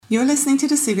You're listening to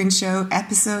The Sigrun Show,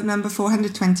 episode number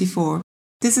 424.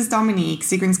 This is Dominique,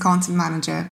 Sigrun's content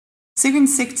manager.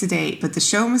 Sigrun's sick today, but the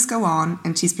show must go on,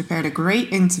 and she's prepared a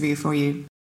great interview for you.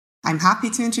 I'm happy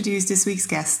to introduce this week's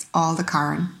guest, Alda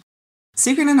Karen.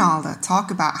 Sigrun and Alda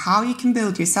talk about how you can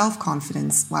build your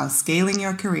self-confidence while scaling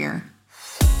your career.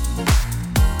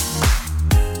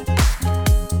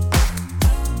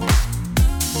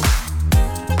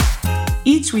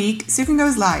 Each week, Sigrun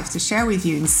goes live to share with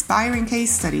you inspiring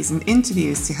case studies and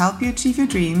interviews to help you achieve your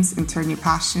dreams and turn your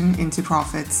passion into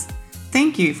profits.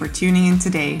 Thank you for tuning in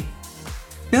today.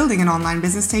 Building an online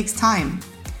business takes time.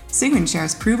 Sigrun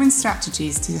shares proven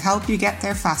strategies to help you get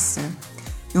there faster.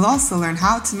 You'll also learn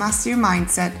how to master your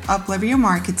mindset, up-level your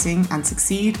marketing, and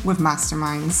succeed with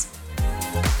masterminds.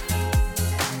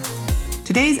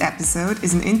 Today's episode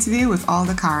is an interview with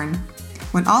Alda Karen.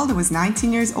 When Alda was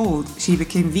 19 years old, she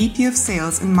became VP of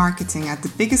Sales and Marketing at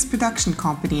the biggest production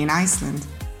company in Iceland.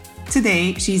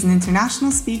 Today, she's an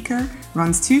international speaker,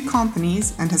 runs 2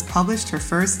 companies, and has published her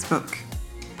first book.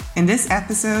 In this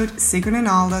episode, Sigrun and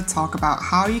Alda talk about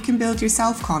how you can build your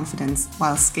self-confidence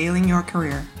while scaling your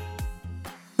career.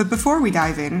 But before we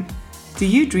dive in, do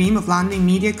you dream of landing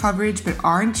media coverage but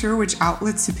aren't sure which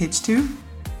outlets to pitch to?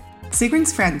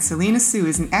 Sigrun's friend Selena Sue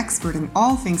is an expert in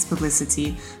all things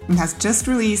publicity and has just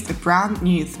released a brand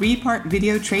new 3-part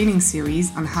video training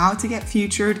series on how to get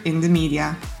featured in the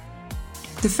media.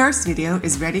 The first video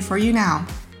is ready for you now.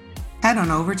 Head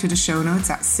on over to the show notes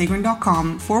at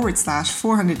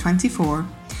sigrun.com/424,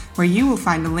 where you will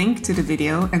find a link to the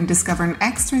video and discover an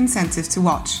extra incentive to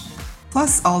watch,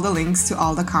 plus all the links to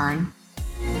Alda Karen.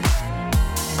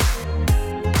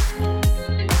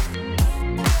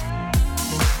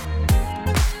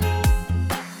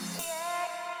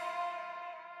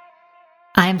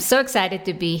 I'm so excited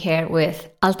to be here with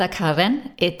Alda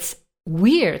Karen. It's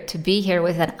weird to be here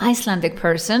with an Icelandic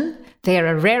person. They are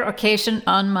a rare occasion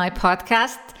on my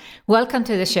podcast. Welcome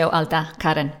to the show, Alda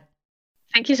Karen.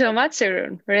 Thank you so much,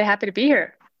 Sigrun. Very happy to be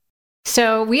here.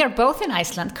 So we are both in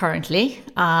Iceland currently.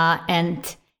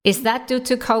 And is that due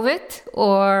to COVID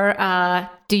or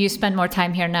do you spend more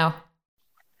time here now?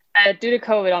 Due to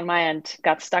COVID on my end,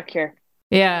 got stuck here.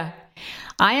 Yeah.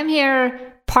 I am here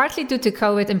partly due to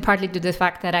COVID and partly due to the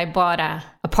fact that I bought an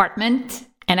apartment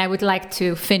and I would like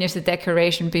to finish the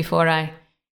decoration before I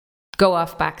go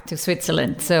off back to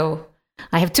Switzerland. So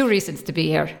I have 2 reasons to be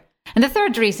here. And the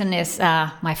third reason is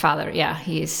my father. Yeah,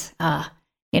 he's,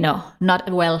 not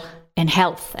well in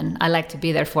health and I like to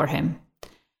be there for him.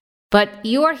 But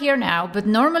you are here now, but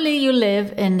normally you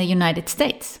live in the United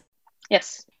States.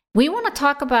 Yes. We want to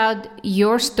talk about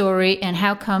your story and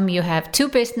how come you have 2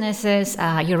 businesses.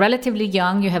 You're relatively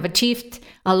young. You have achieved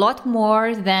a lot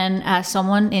more than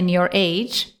someone in your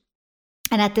age.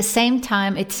 And at the same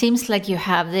time, it seems like you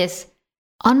have this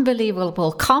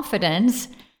unbelievable confidence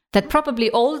that probably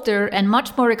older and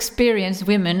much more experienced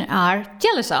women are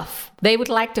jealous of. They would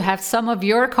like to have some of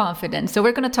your confidence. So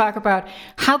we're going to talk about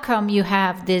how come you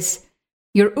have this,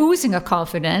 you're oozing of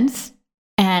confidence,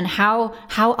 and how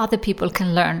other people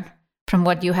can learn from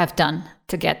what you have done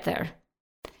to get there.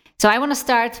 So I want to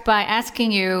start by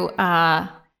asking you,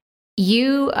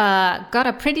 you got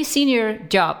a pretty senior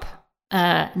job,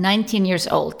 19 years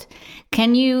old.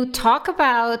 Can you talk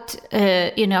about,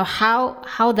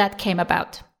 how that came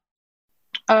about?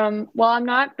 Well, I'm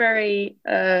not very,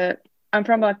 I'm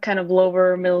from a kind of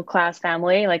lower middle class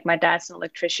family. Like my dad's an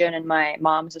electrician and my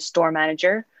mom's a store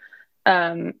manager.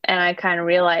 And I kind of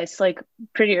realized like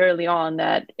pretty early on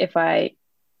that if I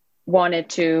wanted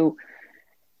to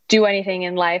do anything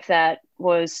in life that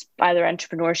was either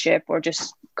entrepreneurship or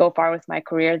just go far with my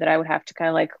career, that I would have to kind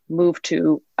of like move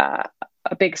to a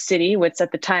big city, which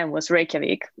at the time was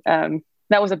Reykjavik. That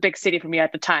was a big city for me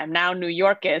at the time. Now New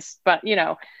York is, but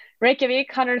Reykjavik,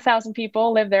 100,000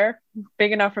 people live there,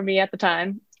 big enough for me at the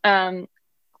time.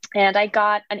 And I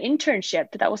got an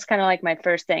internship. That was kind of like my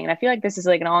first thing. And I feel like this is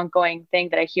like an ongoing thing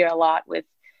that I hear a lot with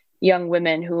young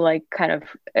women who like kind of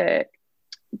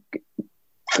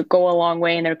go a long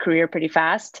way in their career pretty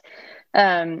fast.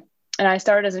 And I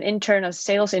started as an intern, as a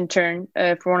sales intern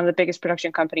for one of the biggest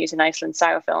production companies in Iceland,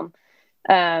 Sigafilm.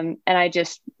 And I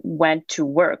just went to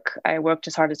work. I worked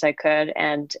as hard as I could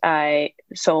and I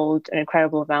sold an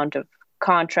incredible amount of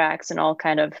contracts and all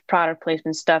kind of product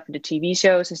placement stuff into TV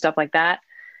shows and stuff like that.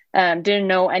 Didn't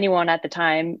know anyone at the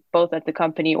time, both at the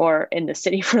company or in the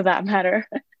city for that matter.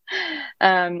 So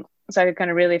I could kind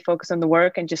of really focus on the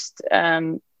work and just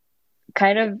kind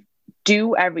of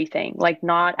do everything, like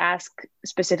not ask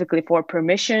specifically for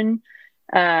permission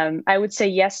I would say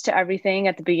yes to everything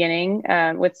at the beginning.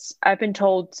 I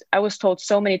was told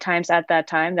so many times at that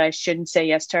time that I shouldn't say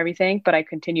yes to everything, but I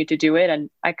continued to do it. And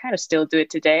I kind of still do it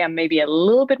today. I'm maybe a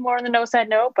little bit more on the no side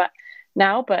no, but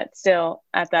now, but still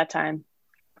at that time,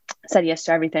 said yes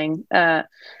to everything.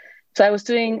 So I was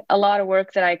doing a lot of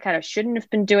work that I kind of shouldn't have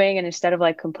been doing. And instead of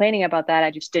like complaining about that,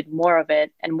 I just did more of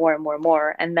it and more and more and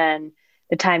more. And then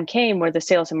the time came where the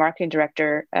sales and marketing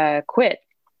director quit.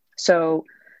 So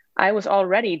I was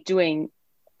already doing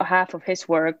half of his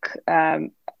work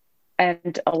and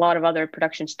a lot of other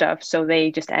production stuff. So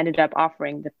they just ended up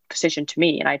offering the position to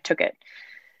me and I took it.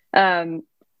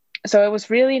 So it was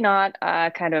really not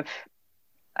kind of,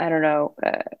 I don't know,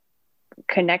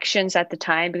 connections at the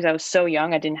time because I was so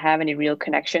young. I didn't have any real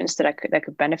connections that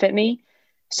could benefit me.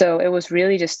 So it was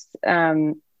really just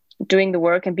doing the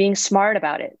work and being smart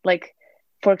about it. Like,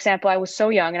 for example, I was so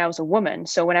young and I was a woman.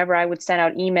 So whenever I would send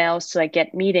out emails to like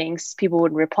get meetings, people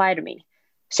would reply to me.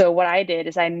 So what I did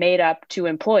is I made up two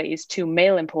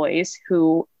male employees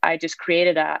who I just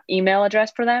created an email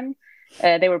address for them.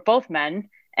 They were both men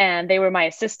and they were my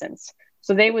assistants.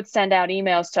 So they would send out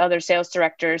emails to other sales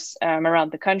directors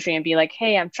around the country and be like,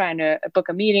 hey, I'm trying to book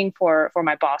a meeting for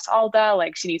my boss, Alda.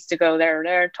 Like she needs to go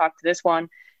there, talk to this one.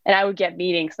 And I would get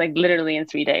meetings like literally in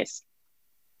 3 days.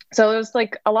 So it was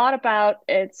like a lot about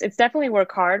it's definitely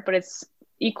work hard, but it's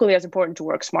equally as important to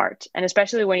work smart. And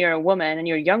especially when you're a woman and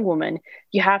you're a young woman,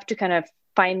 you have to kind of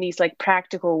find these like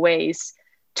practical ways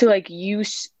to like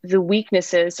use the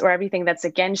weaknesses or everything that's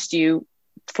against you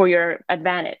for your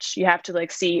advantage. You have to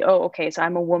like see, oh, okay, so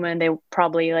I'm a woman. They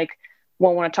probably like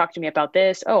won't want to talk to me about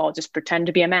this. Oh, I'll just pretend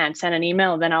to be a man, send an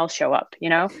email, then I'll show up, you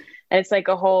know? And it's like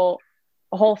a whole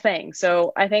thing.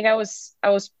 So I think I was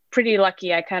pretty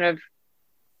lucky. I kind of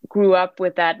grew up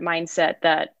with that mindset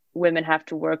that women have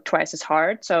to work twice as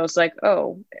hard. So I was like,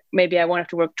 oh, maybe I won't have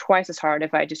to work twice as hard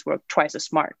if I just work twice as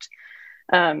smart.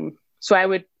 So I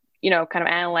would, kind of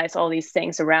analyze all these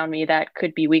things around me that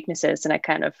could be weaknesses, and I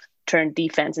kind of turned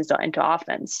defense into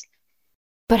offense.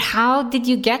 But how did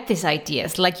you get these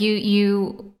ideas? Like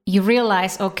you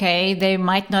realize, okay, they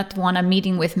might not want a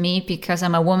meeting with me because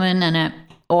I'm a woman, and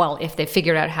well, if they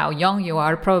figure out how young you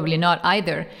are, probably not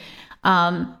either.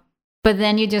 But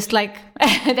then you just like,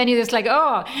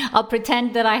 oh, I'll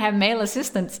pretend that I have male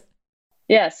assistants.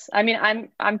 Yes, I mean,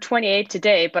 I'm 28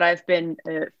 today, but I've been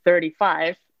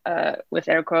 35 with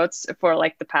air quotes for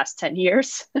like the past 10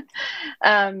 years.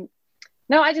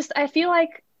 No, I feel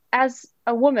like as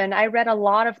a woman, I read a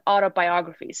lot of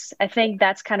autobiographies. I think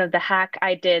that's kind of the hack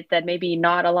I did that maybe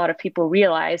not a lot of people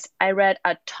realize. I read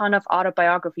a ton of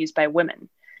autobiographies by women.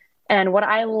 And what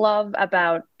I love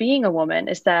about being a woman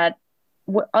is that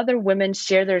other women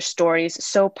share their stories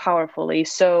so powerfully.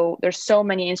 So there's so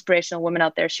many inspirational women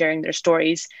out there sharing their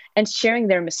stories and sharing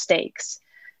their mistakes.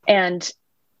 And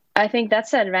I think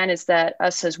that's the advantage that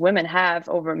us as women have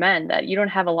over men, that you don't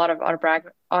have a lot of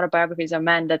autobiographies of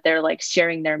men that they're like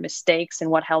sharing their mistakes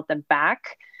and what held them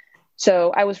back.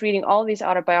 So I was reading all these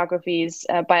autobiographies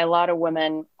by a lot of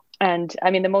women. And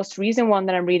I mean, the most recent one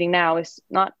that I'm reading now is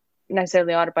not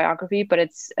necessarily autobiography, but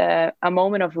it's A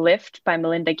Moment of Lift by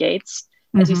Melinda Gates.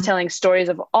 And she's telling stories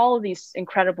of all of these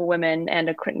incredible women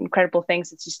and incredible things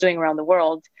that she's doing around the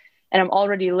world. And I'm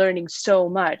already learning so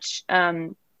much.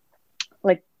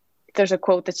 Like there's a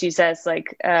quote that she says,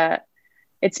 like,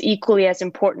 it's equally as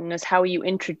important as how you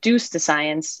introduce the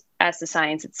science as the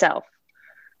science itself.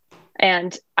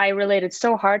 And I related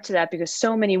so hard to that because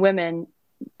so many women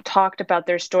talked about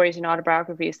their stories in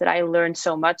autobiographies that I learned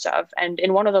so much of. And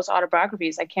in one of those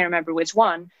autobiographies, I can't remember which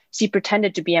one, she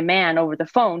pretended to be a man over the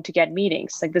phone to get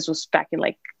meetings. Like this was back in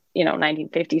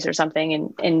 1950s or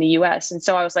something in the US. And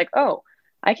so I was like, oh,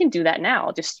 I can do that now.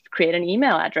 I'll just create an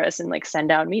email address and like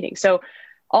send out meetings. So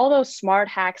all those smart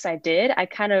hacks I did, I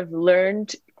kind of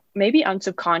learned maybe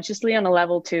unsubconsciously on a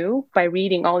level 2 by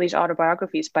reading all these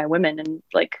autobiographies by women and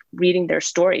like reading their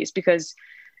stories, because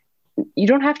you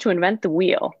don't have to invent the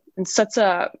wheel. And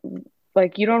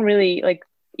you don't really like,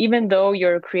 even though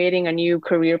you're creating a new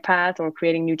career path or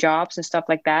creating new jobs and stuff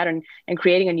like that, and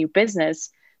creating a new business,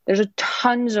 there's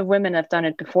tons of women that have done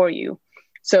it before you.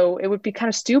 So it would be kind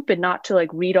of stupid not to like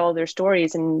read all their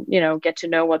stories and, get to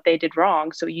know what they did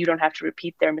wrong so you don't have to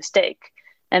repeat their mistake.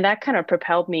 And that kind of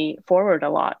propelled me forward a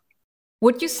lot.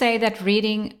 Would you say that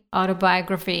reading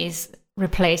autobiographies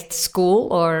replaced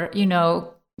school or,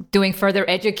 doing further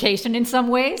education in some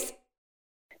ways?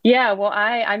 Yeah, well,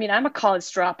 I mean, I'm a college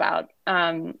dropout,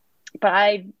 but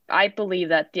I believe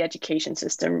that the education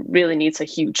system really needs a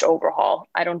huge overhaul.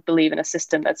 I don't believe in a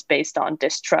system that's based on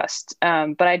distrust,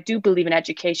 but I do believe in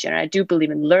education and I do believe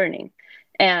in learning.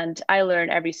 And I learn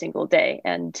every single day.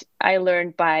 And I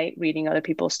learn by reading other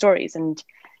people's stories. And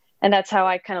that's how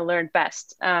I kind of learned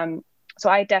best. So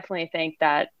I definitely think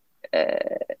that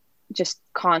just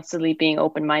constantly being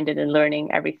open-minded and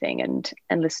learning everything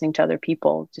and listening to other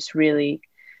people just really,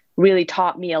 really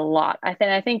taught me a lot.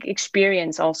 I think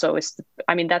experience also is,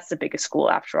 that's the biggest school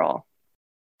after all.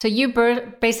 So you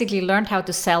basically learned how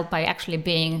to sell by actually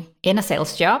being in a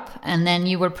sales job, and then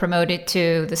you were promoted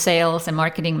to the sales and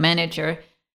marketing manager,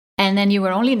 and then you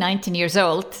were only 19 years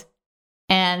old.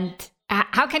 And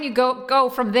how can you go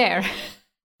from there?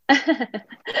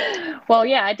 Well,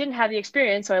 yeah, I didn't have the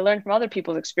experience, so I learned from other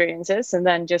people's experiences and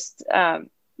then just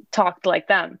talked like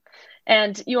them.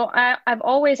 And I've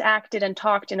always acted and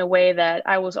talked in a way that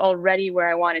I was already where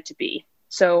I wanted to be.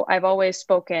 So I've always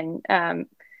spoken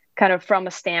kind of from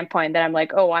a standpoint that I'm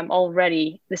like, oh, I'm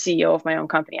already the CEO of my own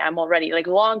company. I'm already, like,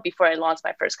 long before I launched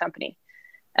my first company.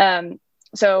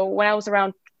 So when I was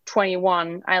around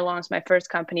 21, I launched my first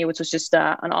company, which was just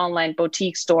an online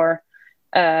boutique store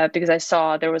because I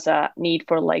saw there was a need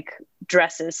for like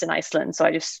dresses in Iceland. So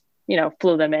I just,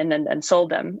 flew them in and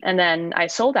sold them. And then I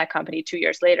sold that company 2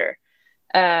 years later,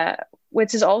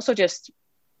 which is also just,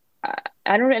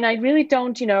 I really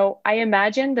don't, I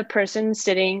imagine the person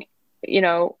sitting,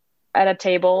 at a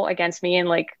table against me and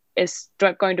like is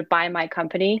going to buy my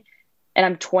company, and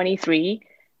I'm 23,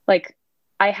 like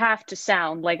I have to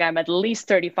sound like I'm at least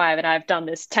 35 and I've done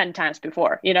this 10 times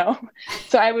before,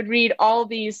 So I would read all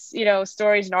these,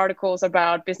 stories and articles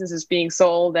about businesses being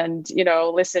sold and,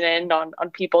 listen in on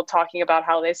people talking about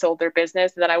how they sold their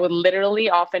business. And then I would literally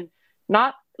often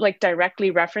not like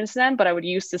directly reference them, but I would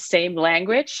use the same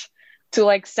language to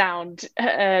like sound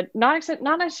not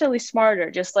necessarily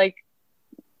smarter, just like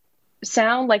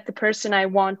sound like the person I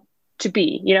want to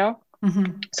be,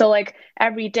 Mm-hmm. So like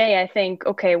every day I think,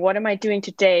 okay, what am I doing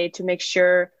today to make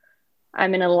sure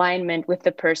I'm in alignment with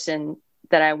the person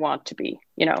that I want to be,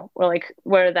 or like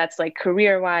whether that's like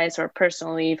career wise or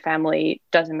personally, family,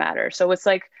 doesn't matter. So it's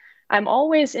like, I'm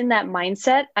always in that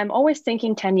mindset. I'm always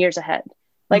thinking 10 years ahead.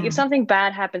 Like if something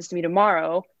bad happens to me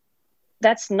tomorrow,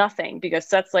 that's nothing because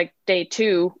that's like day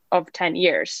 2 of 10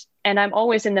 years. And I'm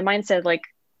always in the mindset, like,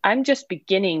 I'm just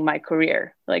beginning my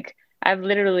career. Like I'm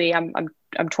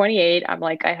 28. I'm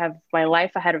like, I have my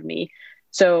life ahead of me.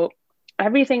 So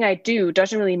everything I do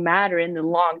doesn't really matter in the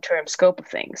long-term scope of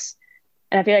things.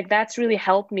 And I feel like that's really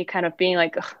helped me kind of being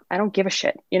like, I don't give a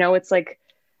shit. It's like,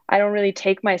 I don't really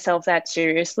take myself that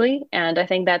seriously. And I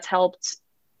think that's helped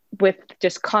with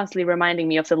just constantly reminding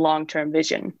me of the long-term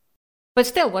vision. But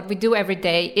still, what we do every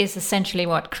day is essentially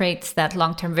what creates that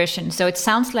long-term vision. So it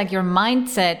sounds like your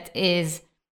mindset is,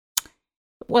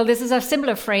 well, this is a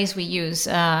similar phrase we use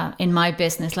in my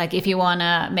business. Like if you want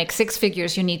to make 6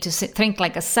 figures, you need to think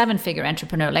like a 7-figure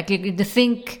entrepreneur, like you need to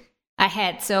think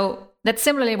ahead. So that's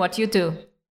similarly what you do.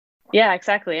 Yeah,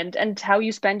 exactly. And how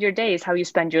you spend your days, how you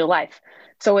spend your life.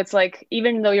 So it's like,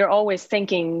 even though you're always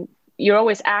thinking, you're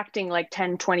always acting like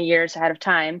 10, 20 years ahead of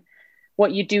time,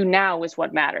 what you do now is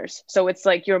what matters. So it's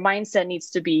like your mindset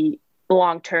needs to be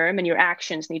long-term and your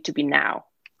actions need to be now.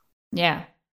 Yeah.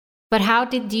 But how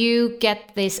did you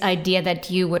get this idea that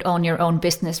you would own your own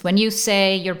business? When you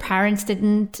say your parents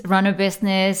didn't run a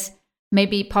business,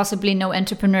 maybe possibly no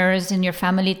entrepreneurs in your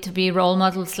family to be role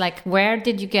models, like where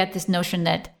did you get this notion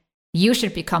that you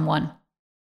should become one?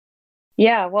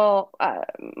 Yeah, well,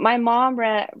 my mom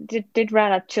did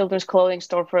run a children's clothing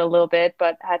store for a little bit,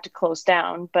 but had to close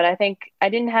down. But I think I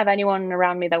didn't have anyone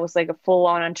around me that was like a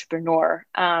full-on entrepreneur.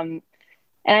 And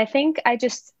I think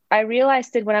I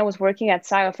realized it when I was working at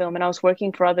Sciofilm and I was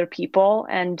working for other people.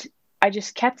 And I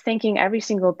just kept thinking every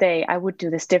single day, I would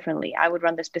do this differently. I would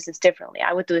run this business differently.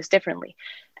 I would do this differently.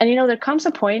 And, there comes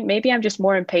a point, maybe I'm just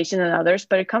more impatient than others,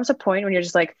 but it comes a point when you're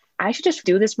just like, I should just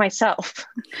do this myself.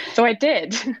 So I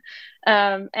did.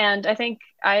 And I think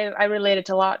I related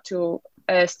a lot to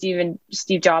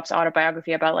Steve Jobs'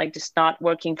 autobiography about like just not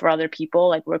working for other people,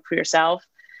 like work for yourself.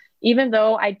 Even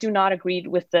though I do not agree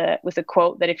with the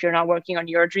quote that if you're not working on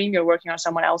your dream, you're working on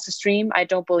someone else's dream. I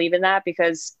don't believe in that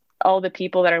because all the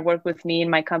people that I work with me in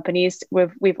my companies,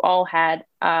 we've all had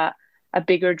a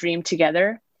bigger dream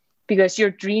together. Because your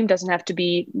dream doesn't have to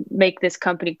be make this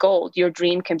company gold. Your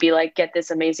dream can be like get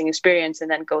this amazing experience and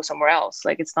then go somewhere else.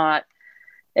 Like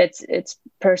it's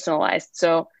personalized.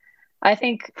 So I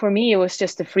think for me, it was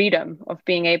just the freedom of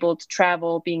being able to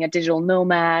travel, being a digital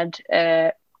nomad,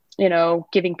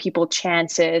 giving people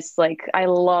chances. Like I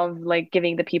love like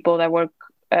giving the people that work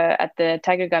at the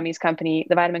Tiger Gummies company,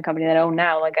 the vitamin company that I own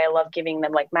now, like I love giving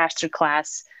them like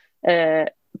masterclass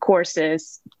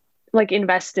courses, like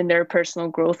invest in their personal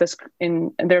growth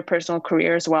in their personal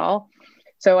career as well.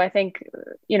 So I think,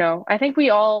 I think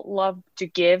we all love to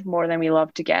give more than we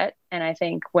love to get. And I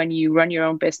think when you run your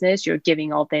own business, you're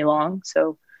giving all day long.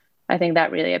 So I think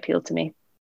that really appealed to me.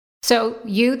 So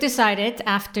you decided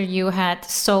after you had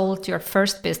sold your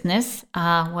first business,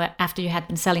 after you had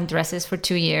been selling dresses for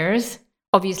 2 years,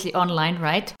 obviously online,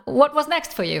 right? What was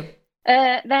next for you?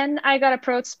 Then I got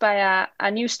approached by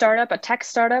a new startup, a tech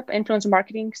startup, influencer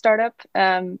marketing startup.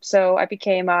 So I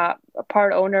became a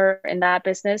part owner in that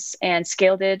business and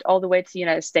scaled it all the way to the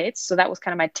United States. So that was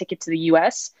kind of my ticket to the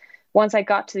US. Once I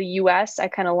got to the US, I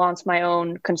kind of launched my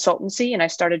own consultancy and I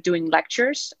started doing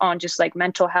lectures on just like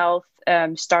mental health,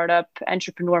 startup,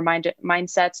 entrepreneur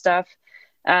mindset stuff,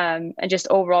 and just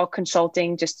overall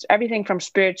consulting, just everything from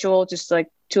spiritual, just like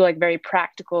to like very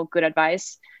practical, good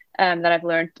advice that I've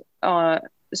learned.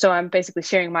 So I'm basically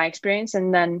sharing my experience,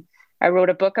 and then I wrote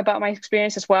a book about my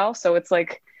experience as well. So it's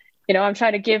like, I'm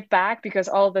trying to give back because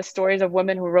all the stories of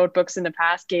women who wrote books in the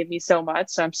past gave me so much.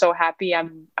 So I'm so happy.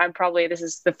 I'm probably, this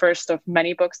is the first of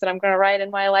many books that I'm going to write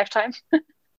in my lifetime.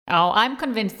 Oh, I'm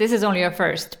convinced this is only your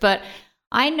first, but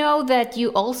I know that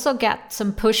you also get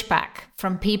some pushback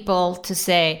from people to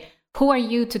say, who are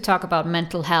you to talk about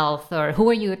mental health, or who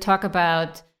are you to talk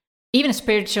about even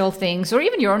spiritual things, or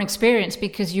even your own experience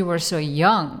because you were so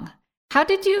young? How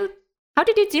did you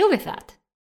deal with that?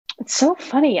 It's so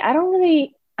funny.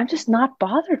 I'm just not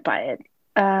bothered by it.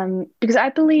 Because I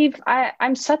believe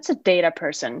I'm such a data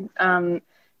person. And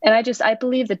I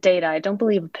believe the data. I don't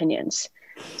believe opinions.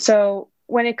 So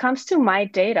when it comes to my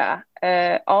data,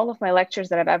 all of my lectures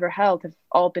that I've ever held have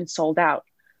all been sold out.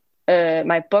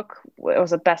 My book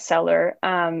was a bestseller,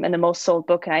 and the most sold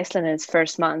book in Iceland in its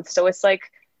first month. So it's like,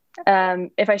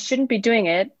 if I shouldn't be doing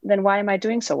it, then why am I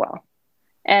doing so well?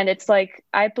 And it's like,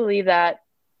 I believe that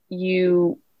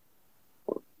you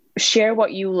share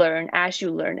what you learn as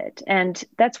you learn it. And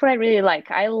that's what I really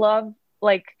like. I love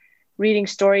like reading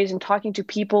stories and talking to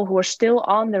people who are still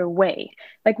on their way.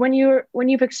 Like when you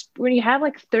have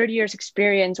like 30 years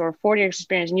experience or 40 years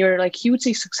experience and you're like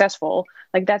hugely successful,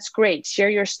 like that's great. Share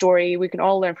your story. We can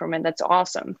all learn from it. That's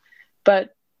awesome.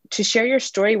 But to share your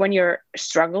story when you're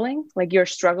struggling,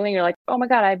 you're like, oh my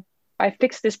God, I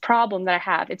fixed this problem that I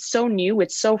have. It's so new.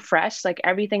 It's so fresh. Like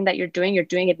everything that you're doing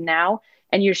it now,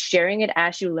 and you're sharing it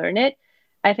as you learn it.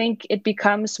 I think it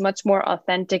becomes much more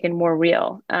authentic and more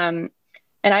real. And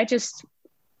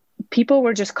people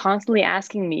were just constantly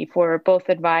asking me for both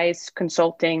advice,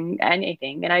 consulting,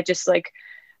 anything.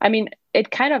 And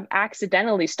it kind of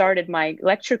accidentally started my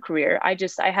lecture career. I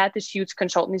had this huge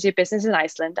consultancy business in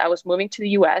Iceland. I was moving to the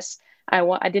US.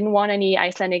 I didn't want any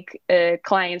Icelandic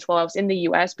clients while I was in the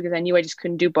US because I knew I just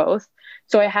couldn't do both.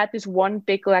 So I had this one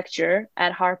big lecture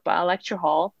at Harpa lecture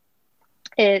hall.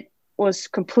 It was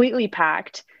completely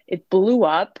packed. It blew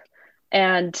up,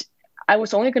 and I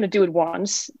was only going to do it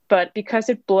once, but because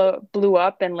it blew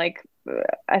up and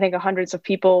I think hundreds of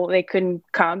people, they couldn't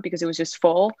come because it was just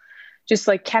full, just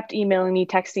like kept emailing me,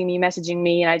 texting me, messaging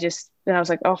me. And I was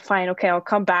like, oh, fine. Okay. I'll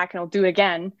come back and I'll do it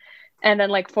again. And then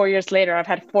 4 years later, I've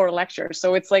had 4 lectures.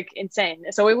 So it's like insane.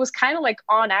 So it was kind of like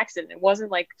on accident. It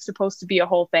wasn't like supposed to be a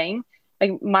whole thing.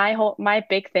 Like my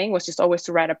big thing was just always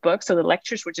to write a book. So the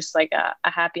lectures were just like a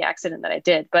happy accident that I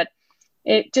did. But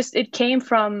it came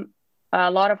from a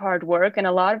lot of hard work and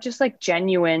a lot of just like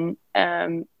genuine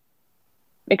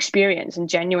experience and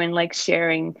genuine like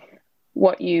sharing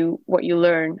what you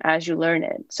learn as you learn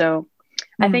it. So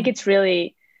I think it's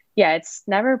really, it's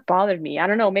never bothered me. I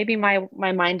don't know, maybe my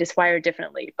mind is wired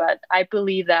differently, but I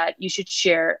believe that you should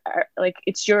share,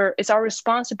 it's our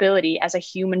responsibility as a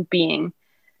human being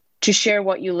to share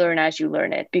what you learn as you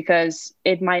learn it, because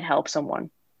it might help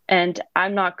someone. And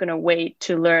I'm not going to wait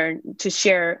to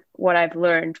share what I've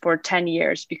learned for 10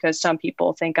 years because some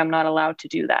people think I'm not allowed to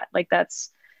do that. Like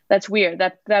that's weird.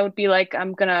 That would be like,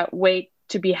 I'm going to wait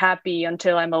to be happy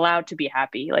until I'm allowed to be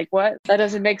happy. Like what? That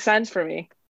doesn't make sense for me.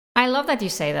 I love that you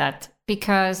say that,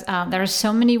 because there are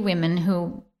so many women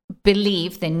who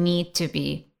believe they need to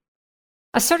be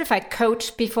a certified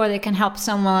coach before they can help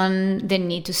someone. They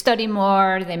need to study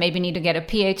more. They maybe need to get a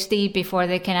PhD before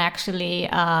they can actually,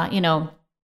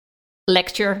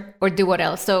 lecture or do what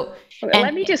else. So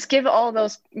let me just give all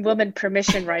those women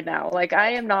permission right now. Like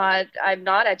I'm not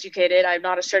educated. I'm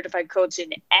not a certified coach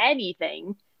in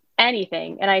anything.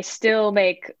 And I still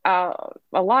make a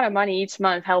lot of money each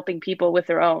month helping people with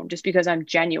their own, just because I'm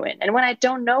genuine. And when I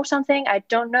don't know something, I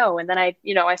don't know. And then I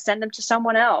send them to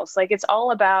someone else. Like it's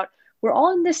all about, we're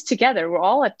all in this together. We're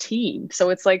all a team. So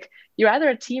it's like, you're either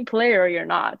a team player or you're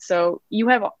not. So you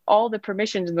have all the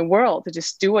permissions in the world to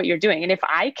just do what you're doing. And if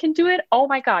I can do it, oh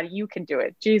my God, you can do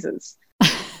it. Jesus.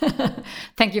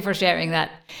 Thank you for sharing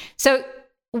that. So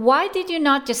why did you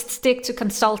not just stick to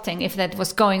consulting if that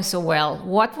was going so well?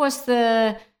 What was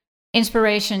the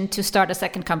inspiration to start a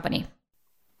second company?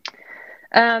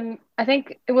 I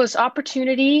think it was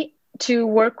opportunity to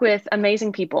work with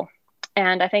amazing people.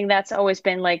 And I think that's always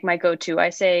been like my go-to.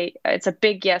 I say it's a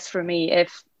big yes for me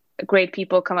if great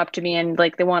people come up to me and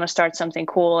like they want to start something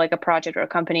cool, like a project or a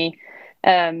company.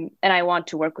 And I want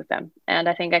to work with them. And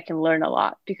I think I can learn a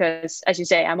lot because, as you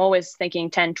say, I'm always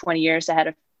thinking 10, 20 years ahead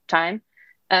of time.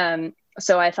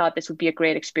 So I thought this would be a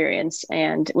great experience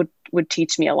and would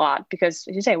teach me a lot because,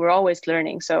 as you say, we're always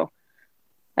learning. So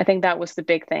I think that was the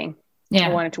big thing. Yeah. I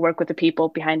wanted to work with the people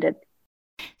behind it.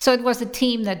 So it was the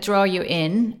team that drew you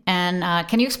in. And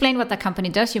can you explain what the company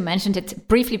does? You mentioned it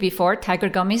briefly before, Tiger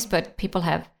Gummies, but people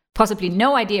have possibly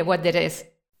no idea what that is.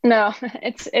 No,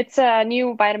 it's a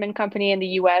new vitamin company in the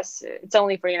US. It's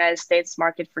only for the United States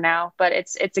market for now, but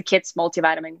it's a kids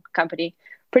multivitamin company.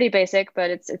 Pretty basic, but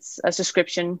it's a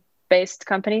subscription based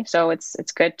company. So it's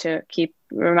good to keep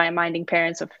reminding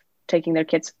parents of making their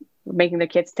kids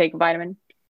take vitamin.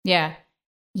 Yeah.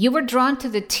 You were drawn to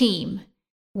the team.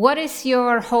 What is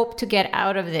your hope to get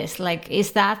out of this? Like,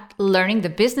 is that learning the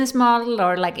business model?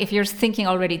 Or like, if you're thinking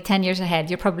already 10 years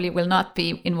ahead, you probably will not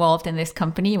be involved in this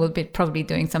company. You will be probably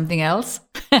doing something else.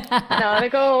 No,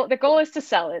 the goal is to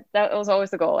sell it. That was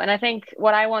always the goal. And I think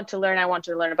what I want to learn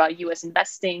about US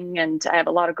investing. And I have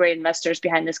a lot of great investors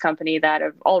behind this company that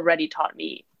have already taught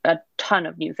me a ton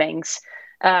of new things.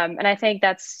 And I think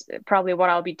that's probably what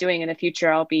I'll be doing in the future.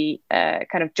 I'll be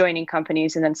kind of joining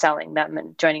companies and then selling them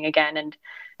and joining again. And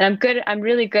I'm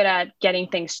really good at getting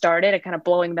things started and kind of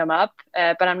blowing them up,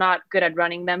 but I'm not good at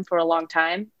running them for a long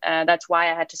time. That's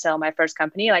why I had to sell my first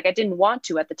company. Like I didn't want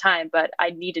to at the time, but I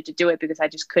needed to do it because I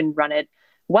just couldn't run it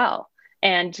well.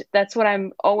 And that's what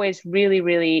I'm always I'm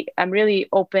really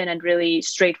open and really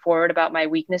straightforward about my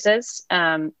weaknesses.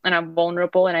 And I'm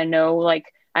vulnerable and I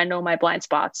know my blind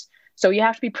spots. So you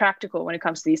have to be practical when it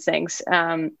comes to these things.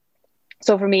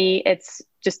 So for me, it's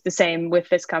just the same with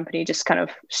this company, just kind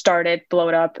of start it, blow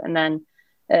it up, and then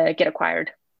get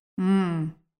acquired.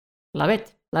 Love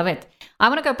it. Love it. I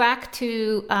want to go back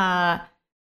to,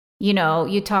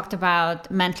 you talked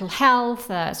about mental health,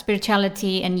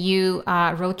 spirituality, and you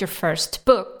wrote your first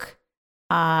book.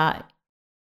 What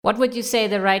would you say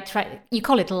you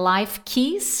call it Life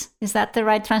Keys? Is that the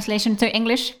right translation to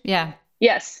English? Yeah.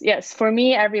 Yes. For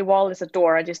me, every wall is a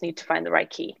door. I just need to find the right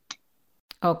key.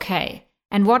 Okay.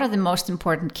 And what are the most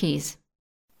important keys?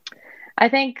 I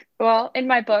think, in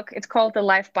my book, it's called The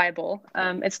Life Bible.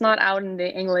 It's not out in the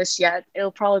English yet.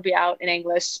 It'll probably be out in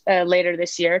English later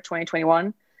this year,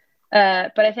 2021.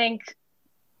 But I think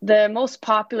the most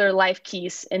popular life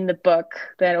keys in the book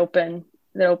that open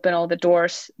all the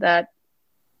doors that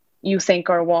you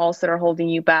think are walls that are holding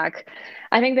you back.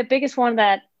 I think the biggest one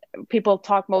that people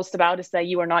talk most about is that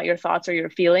you are not your thoughts or your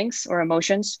feelings or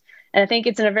emotions. And I think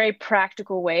it's in a very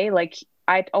practical way. Like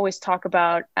I always talk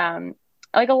about,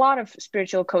 like a lot of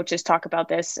spiritual coaches talk about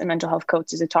this and mental health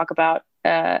coaches that talk about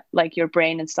like your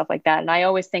brain and stuff like that. And I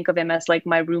always think of him as like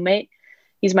my roommate.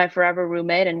 He's my forever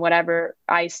roommate, and whatever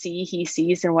I see, he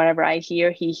sees, and whatever I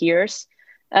hear, he hears.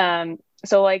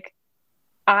 So like,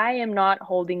 I am not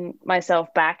holding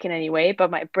myself back in any way,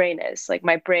 but my brain is. Like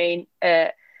my brain,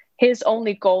 his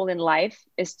only goal in life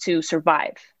is to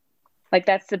survive. Like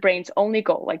that's the brain's only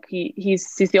goal. Like he's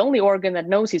the only organ that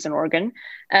knows he's an organ,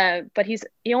 but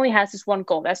he only has this one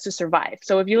goal, that's to survive.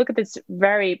 So if you look at this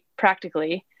very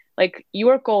practically, like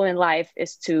your goal in life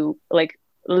is to like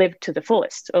live to the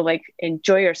fullest, or like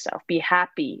enjoy yourself, be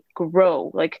happy,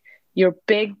 grow. Like your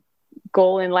big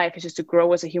goal in life is just to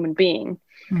grow as a human being.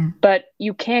 But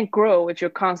you can't grow if you're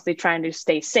constantly trying to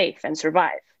stay safe and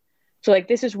survive. So like,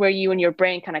 this is where you and your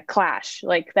brain kind of clash.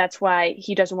 Like, that's why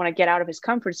he doesn't want to get out of his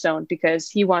comfort zone, because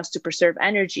he wants to preserve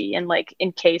energy. And like,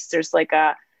 in case there's like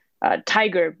a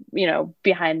tiger,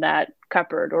 behind that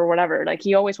cupboard or whatever, like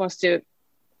he always wants to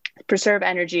preserve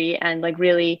energy and like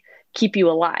really keep you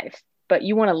alive, but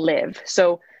you want to live.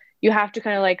 So you have to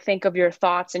kind of like think of your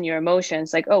thoughts and your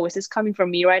emotions. Like, oh, is this coming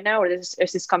from me right now? Or is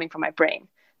this coming from my brain?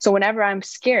 So whenever I'm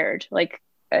scared, like,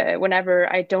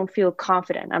 whenever I don't feel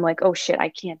confident, I'm like, oh shit, I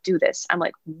can't do this. I'm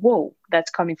like, whoa,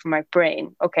 that's coming from my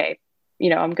brain. Okay.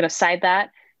 I'm going to side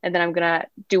that. And then I'm going to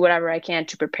do whatever I can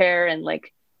to prepare. And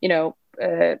like,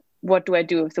 what do I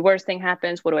do if the worst thing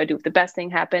happens? What do I do if the best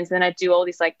thing happens? And then I do all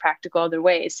these like practical other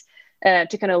ways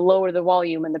to kind of lower the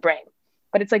volume in the brain.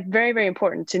 But it's like very, very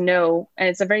important to know. And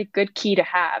it's a very good key to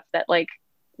have, that like,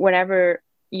 whenever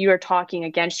you're talking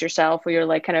against yourself, or you're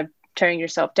like kind of tearing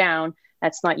yourself down,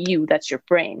 that's not you, that's your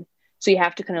brain. So you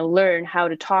have to kind of learn how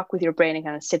to talk with your brain and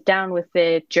kind of sit down with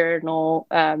it, journal,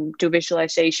 do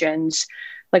visualizations,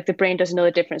 like the brain doesn't know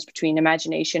the difference between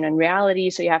imagination and reality.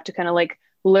 So you have to kind of like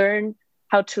learn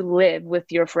how to live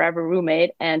with your forever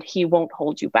roommate, and he won't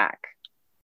hold you back.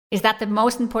 Is that the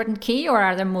most important key, or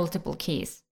are there multiple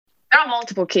keys? There are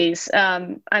multiple keys.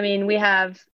 I mean, we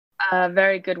have a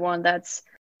very good one that's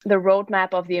the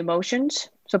roadmap of the emotions.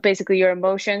 So basically your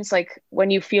emotions, like when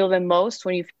you feel them most,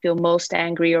 when you feel most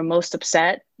angry or most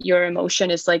upset, your emotion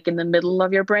is like in the middle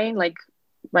of your brain, like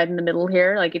right in the middle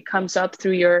here. Like it comes up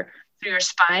through your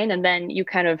spine, and then you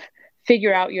kind of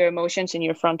figure out your emotions in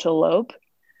your frontal lobe.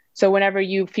 So whenever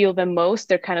you feel them most,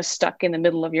 they're kind of stuck in the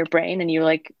middle of your brain, and you're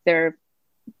like, they're,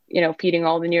 you know, feeding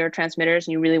all the neurotransmitters,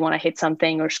 and you really want to hit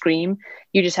something or scream.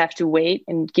 You just have to wait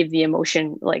and give the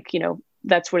emotion, like, you know,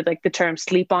 that's where like the term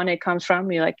sleep on it comes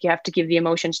from. You're like, you have to give the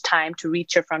emotions time to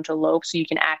reach your frontal lobe so you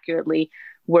can accurately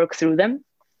work through them.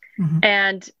 Mm-hmm.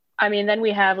 And I mean, then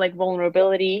we have like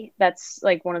vulnerability. That's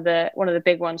like one of the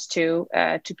big ones too.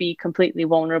 To be completely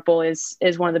vulnerable is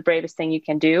one of the bravest thing you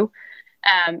can do.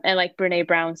 And like Brene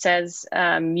Brown says,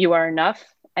 you are enough.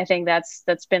 I think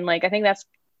that's been like, I think that's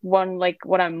one, like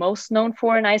what I'm most known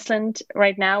for in Iceland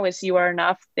right now is you are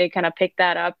enough. They kind of picked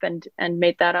that up and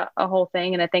made that a whole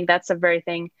thing. And I think that's a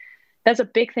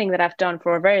big thing that I've done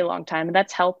for a very long time. And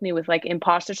that's helped me with like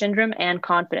imposter syndrome and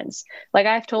confidence. Like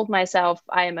I've told myself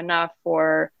I am enough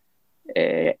for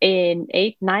in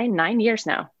 9 years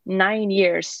now. 9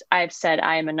 years I've said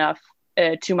I am enough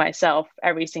to myself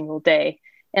every single day.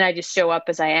 And I just show up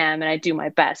as I am and I do my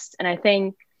best. And I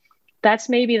think that's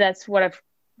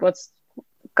what's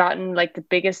gotten like the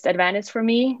biggest advantage for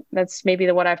me. That's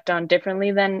maybe what I've done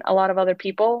differently than a lot of other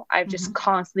people. I've just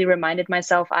constantly reminded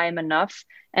myself I am enough.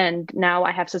 And now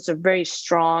I have such a very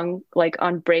strong, like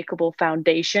unbreakable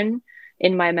foundation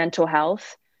in my mental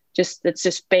health. That's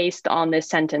just based on this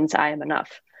sentence, I am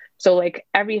enough. So like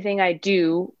everything I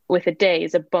do with a day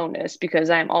is a bonus because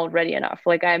I'm already enough.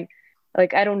 I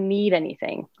don't need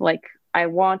anything. Like I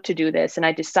want to do this and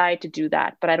I decide to do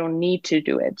that, but I don't need to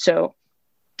do it. So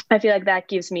I feel like that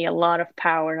gives me a lot of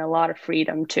power and a lot of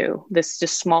freedom too. This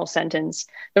just small sentence.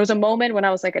 There was a moment when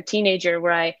I was like a teenager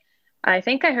where I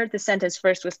think I heard the sentence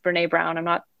first with Brene Brown. I'm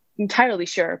not entirely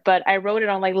sure, but I wrote it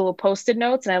on like little Post-it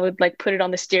notes, and I would like put it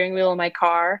on the steering wheel of my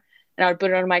car, and I would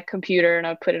put it on my computer, and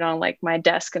I would put it on like my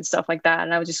desk and stuff like that.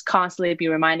 And I would just constantly be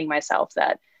reminding myself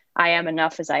that I am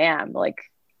enough as I am. Like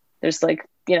there's like,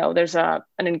 you know, there's an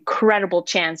incredible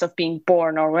chance of being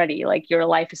born already. Like your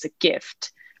life is a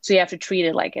gift. So you have to treat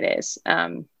it like it is.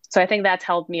 So I think that's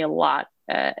helped me a lot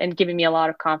and given me a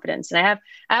lot of confidence. And I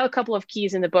have a couple of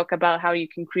keys in the book about how you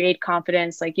can create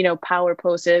confidence, like, you know, power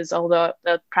poses, all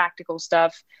the practical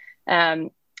stuff,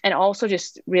 and also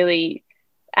just really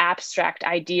abstract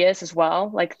ideas as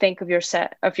well. Like think of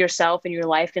yourself and your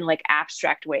life in like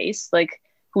abstract ways. Like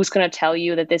who's going to tell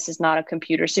you that this is not a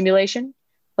computer simulation?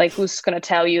 Like who's going to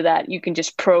tell you that you can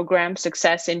just program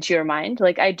success into your mind?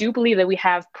 Like I do believe that we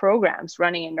have programs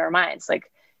running in our minds.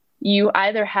 Like you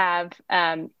either have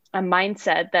a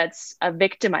mindset that's a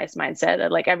victimized mindset,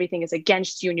 that like everything is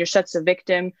against you and you're such a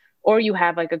victim, or you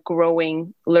have like a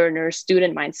growing learner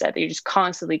student mindset that you're just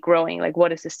constantly growing. Like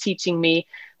what is this teaching me?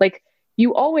 Like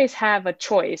you always have a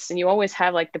choice, and you always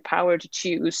have like the power to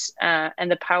choose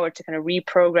and the power to kind of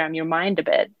reprogram your mind a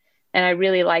bit. And I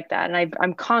really like that. And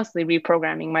I'm constantly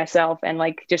reprogramming myself and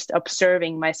like just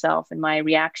observing myself and my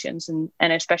reactions and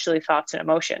especially thoughts and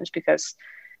emotions, because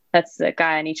that's the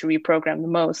guy I need to reprogram the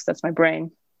most. That's my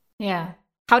brain. Yeah.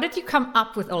 How did you come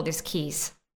up with all these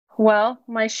keys? Well,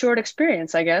 my short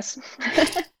experience, I guess.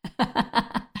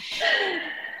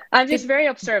 I'm just very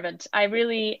observant. I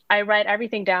write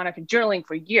everything down. I've been journaling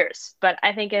for years, but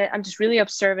I think I'm just really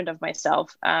observant of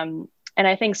myself. And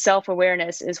I think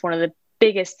self-awareness is one of the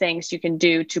biggest things you can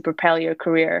do to propel your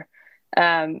career.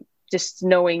 Just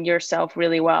knowing yourself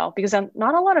really well, because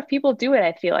not a lot of people do it.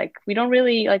 I feel like we don't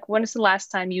really, like, when is the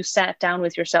last time you sat down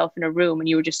with yourself in a room and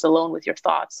you were just alone with your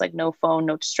thoughts, like no phone,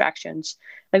 no distractions?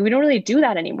 Like we don't really do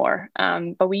that anymore.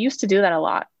 But we used to do that a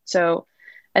lot. So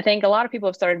I think a lot of people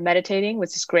have started meditating,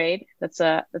 which is great. That's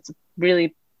a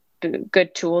really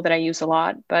good tool that I use a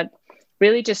lot, but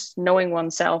really just knowing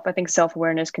oneself, I think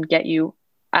self-awareness can get you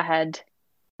ahead.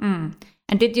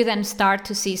 And did you then start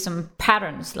to see some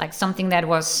patterns, like something that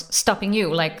was stopping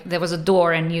you, like there was a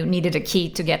door and you needed a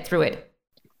key to get through it?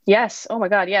 Yes. Oh my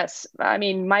God. Yes. I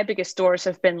mean, my biggest doors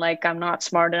have been like, I'm not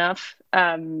smart enough.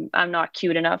 I'm not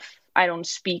cute enough. I don't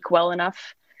speak well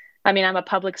enough. I mean, I'm a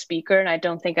public speaker and I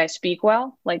don't think I speak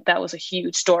well. Like that was a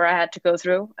huge door I had to go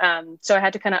through. So I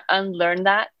had to kind of unlearn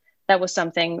that. That was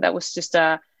something that was just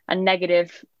a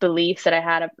negative belief that I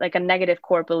had, like a negative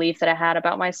core belief that I had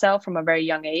about myself from a very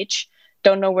young age.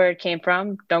 Don't know where it came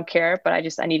from, don't care, but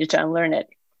I needed to unlearn it.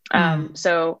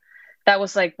 So that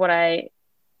was like what I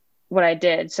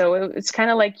did. So it's kind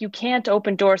of like you can't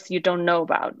open doors that you don't know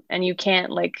about, and you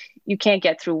can't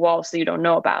get through walls that you don't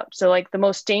know about. So like the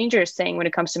most dangerous thing when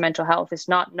it comes to mental health is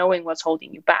not knowing what's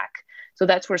holding you back. So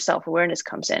that's where self-awareness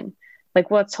comes in. Like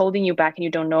what's holding you back and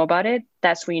you don't know about it,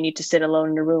 that's where you need to sit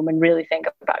alone in a room and really think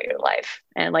about your life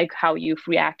and like how you've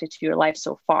reacted to your life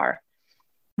so far.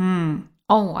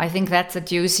 Oh, I think that's a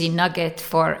juicy nugget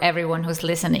for everyone who's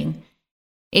listening.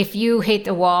 If you hit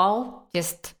a wall,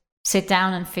 just sit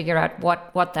down and figure out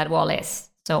what that wall is.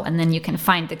 So, and then you can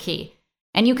find the key.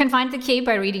 And you can find the key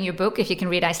by reading your book if you can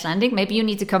read Icelandic. Maybe you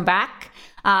need to come back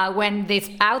when it's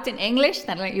out in English,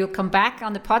 then you'll come back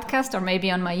on the podcast or maybe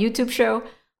on my YouTube show.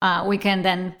 We can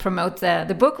then promote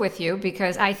the book with you,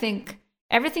 because I think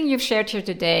everything you've shared here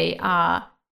today,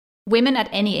 women at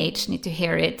any age need to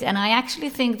hear it. And I actually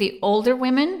think the older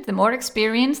women, the more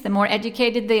experienced, the more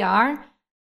educated they are,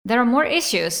 there are more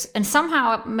issues. And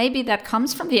somehow maybe that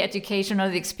comes from the education or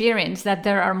the experience, that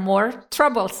there are more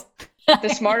troubles. The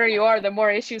smarter you are, the more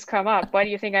issues come up. Why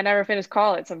do you think I never finished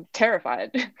college? I'm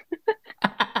terrified.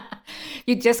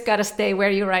 You just got to stay where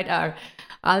you right are.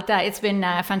 Alda, it's been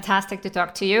fantastic to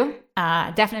talk to you.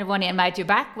 Definitely want to invite you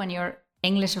back when your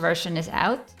English version is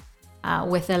out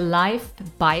with a live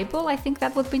Bible. I think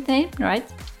that would be the name, right?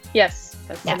 Yes,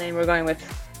 that's the name we're going with.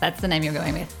 That's the name you're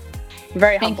going with.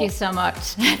 Very humble. Thank you so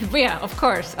much. Yeah, of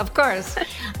course.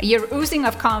 You're oozing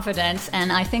of confidence,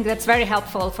 and I think that's very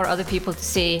helpful for other people to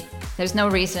see. There's no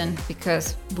reason,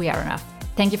 because we are enough.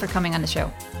 Thank you for coming on the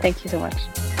show. Thank you so much.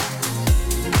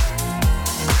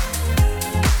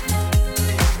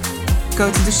 Go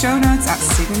to the show notes at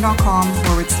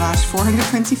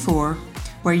sigrun.com/424,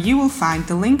 where you will find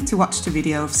the link to watch the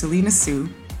video of Selena Sue,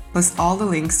 plus all the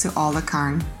links to Alda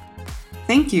Karn.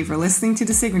 Thank you for listening to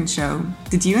The Sigrun Show.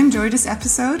 Did you enjoy this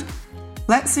episode?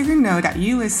 Let Sigrun know that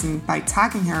you listened by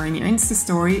tagging her in your Insta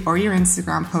story or your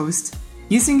Instagram post,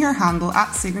 using her handle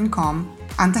 @sigrun.com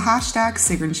and the hashtag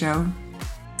Sigrun Show.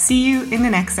 See you in the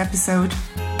next episode.